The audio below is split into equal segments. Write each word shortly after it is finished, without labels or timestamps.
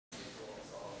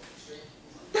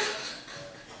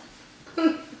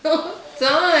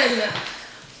done.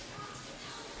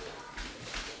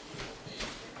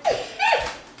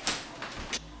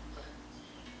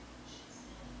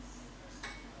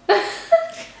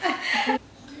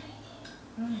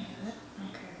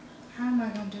 How am I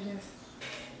gonna do this?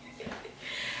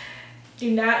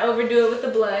 Do not overdo it with the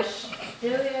blush.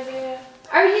 Really, Isaiah?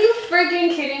 Are you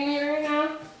freaking kidding me right now?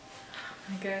 Oh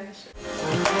my gosh.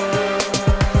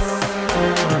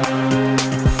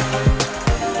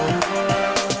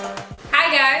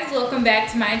 Hi guys, welcome back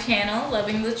to my channel.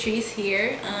 Loving Latrice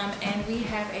here, and we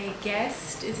have a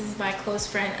guest. This is my close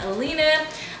friend Alina.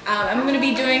 I'm going to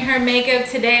be doing her makeup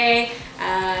today.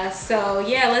 So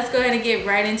yeah, let's go ahead and get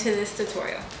right into this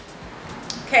tutorial.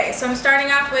 Okay, so I'm starting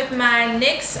off with my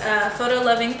NYX Photo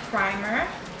Loving Primer.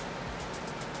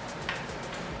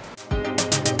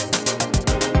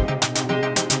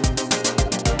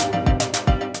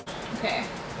 Okay,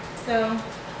 so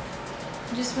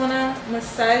just want to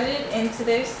massage it into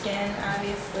their skin,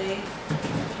 obviously.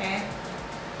 Okay,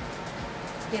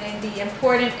 getting the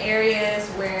important areas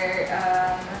where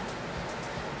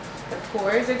the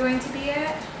pores are going to be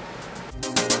at.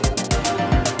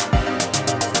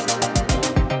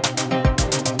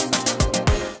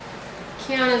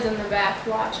 Kiana's in the back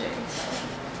watching.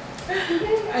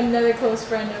 Another close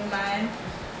friend of mine.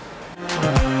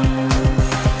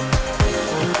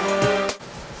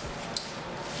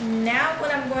 Now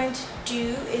what I'm going to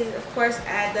do is, of course,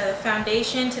 add the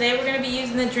foundation. Today we're going to be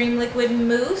using the Dream Liquid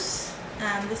Mousse.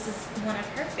 This is one of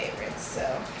her favorites,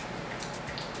 so.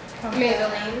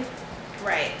 Maybelline.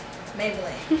 Right,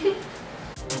 Maybelline.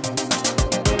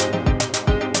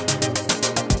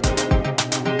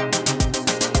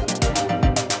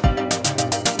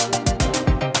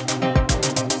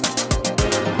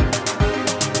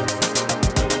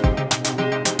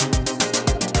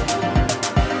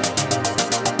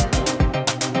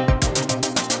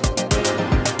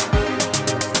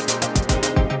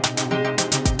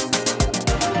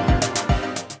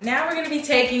 Now we're going to be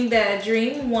taking the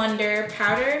Dream Wonder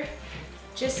powder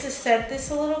just to set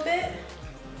this a little bit.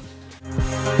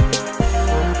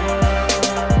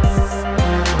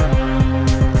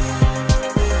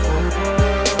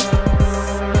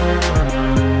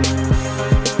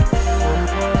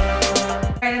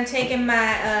 Alright, I'm taking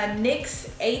my NYX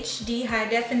HD High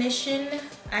Definition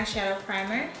eyeshadow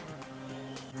primer.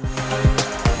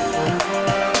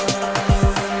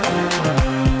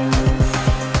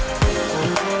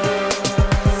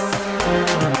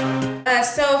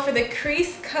 So for the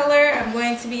crease color, I'm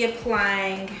going to be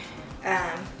applying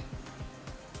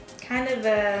kind of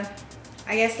a,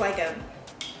 I guess like a,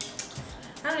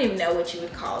 I don't even know what you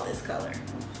would call this color.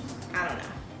 I don't know.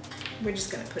 We're just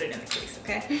gonna put it in the crease,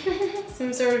 okay?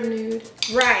 Some sort of nude.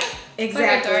 Right,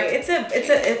 exactly. Like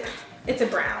It's a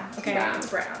brown, okay? Brown. It's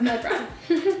brown. No brown.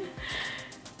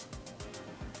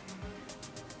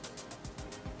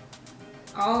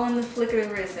 All on the flick of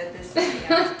the wrist at this point,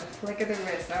 y'all. The flick of the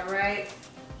wrist, all right?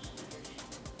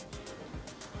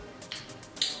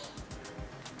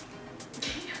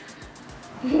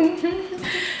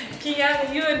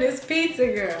 Kiana, you and this pizza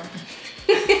girl.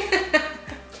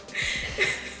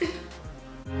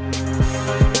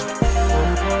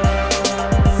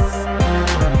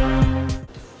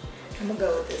 I'm gonna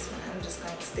go with this one. I'm just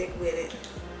gonna stick with it.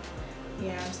 You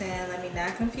know what I'm saying? Let me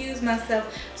not confuse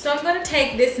myself. So I'm gonna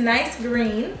take this nice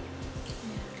green,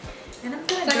 and I'm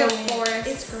gonna It's go like a in.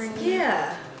 forest green.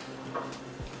 Yeah.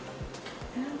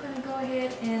 And I'm gonna go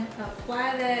ahead and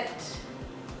apply that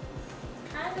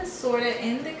kind of sort of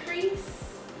in the crease,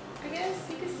 I guess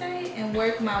you could say, and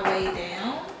work my way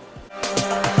down.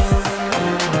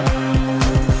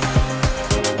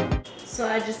 So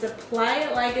I just apply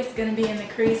it like it's gonna be in the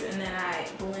crease, and then I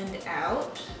blend it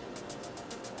out.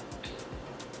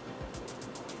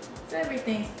 So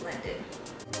everything's blended.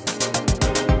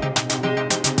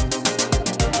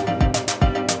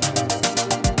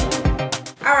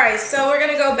 Alright, so we're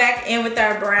gonna go back in with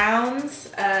our browns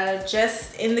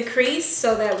just in the crease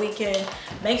so that we can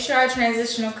make sure our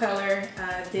transitional color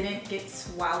didn't get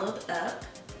swallowed up.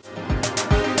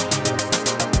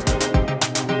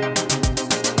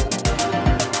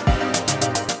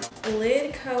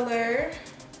 Lid color,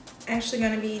 actually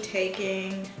gonna be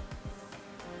taking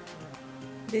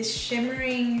this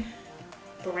shimmering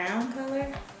brown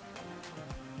color,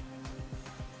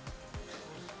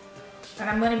 and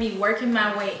I'm gonna be working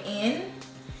my way in.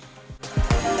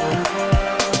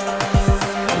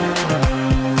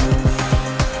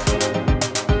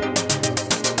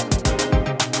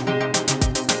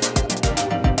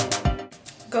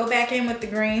 Go back in with the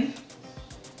green.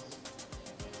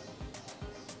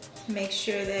 Make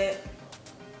sure that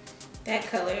that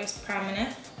color is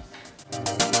prominent.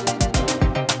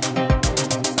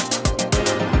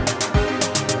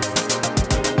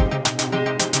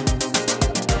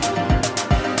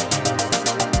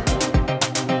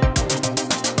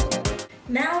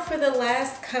 Now for the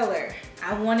last color.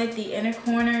 I wanted the inner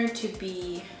corner to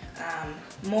be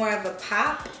more of a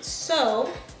pop. So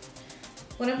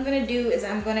what I'm gonna do is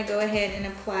I'm gonna go ahead and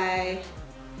apply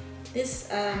this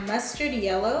mustard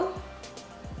yellow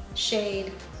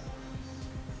shade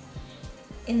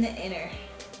in the inner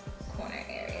corner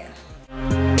area.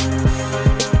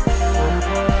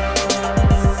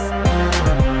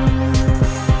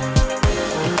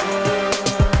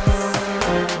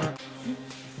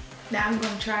 Now I'm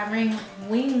going to try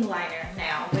wing liner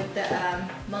now with the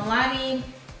Maybelline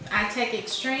Eye Tech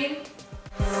Extreme.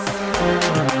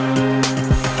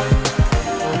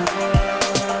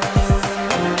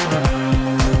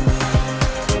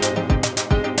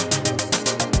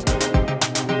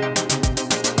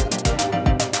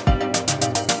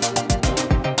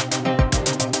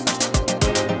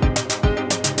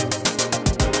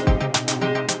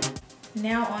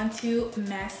 Now onto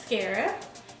mascara.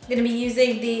 I'm gonna be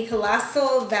using the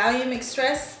Colossal Volume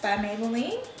Express by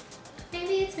Maybelline.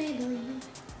 Maybe it's Maybelline.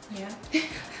 Yeah.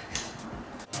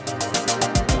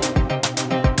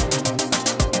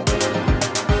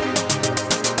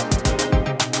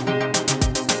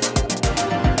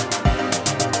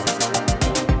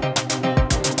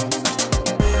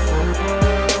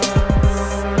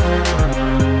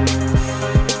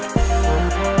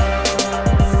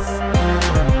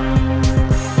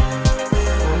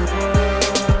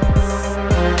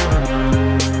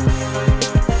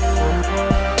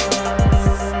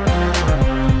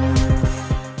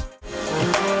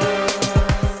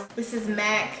 This is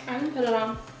MAC. I can put it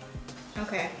on.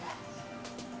 Okay.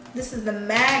 This is the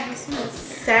MAC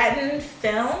Satin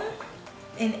Film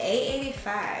in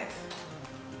A85.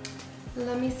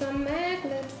 Love me some MAC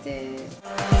lipstick.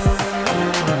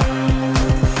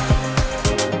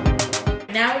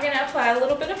 Now we're gonna apply a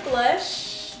little bit of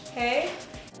blush, okay?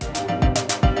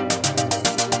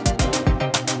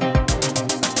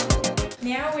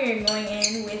 Now we're going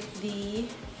in with the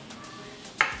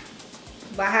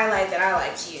highlight that I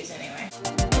like to use anyway.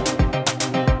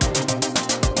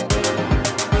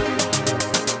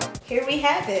 Here we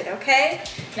have it, okay?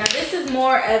 Now this is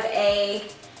more of a,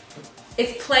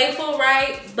 it's playful,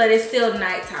 right? But it's still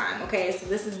nighttime, okay? So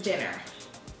this is dinner.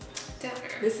 Dinner.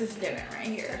 This is dinner right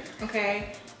here,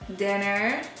 okay?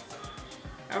 Dinner,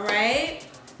 all right?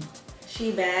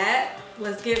 She bad.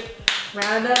 Let's give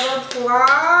round of applause.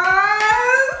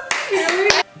 Here we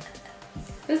go.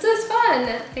 This was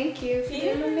fun. Thank you for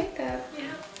doing my makeup.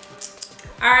 Yeah.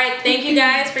 All right, thank you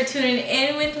guys for tuning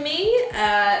in with me.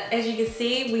 As you can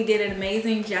see, we did an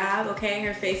amazing job, okay?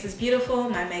 Her face is beautiful,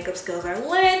 my makeup skills are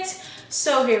lit.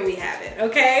 So here we have it,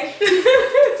 okay?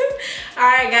 All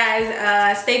right,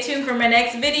 guys, stay tuned for my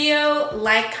next video.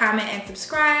 Like, comment, and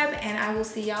subscribe, and I will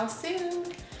see y'all soon.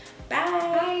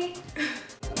 Bye. Bye.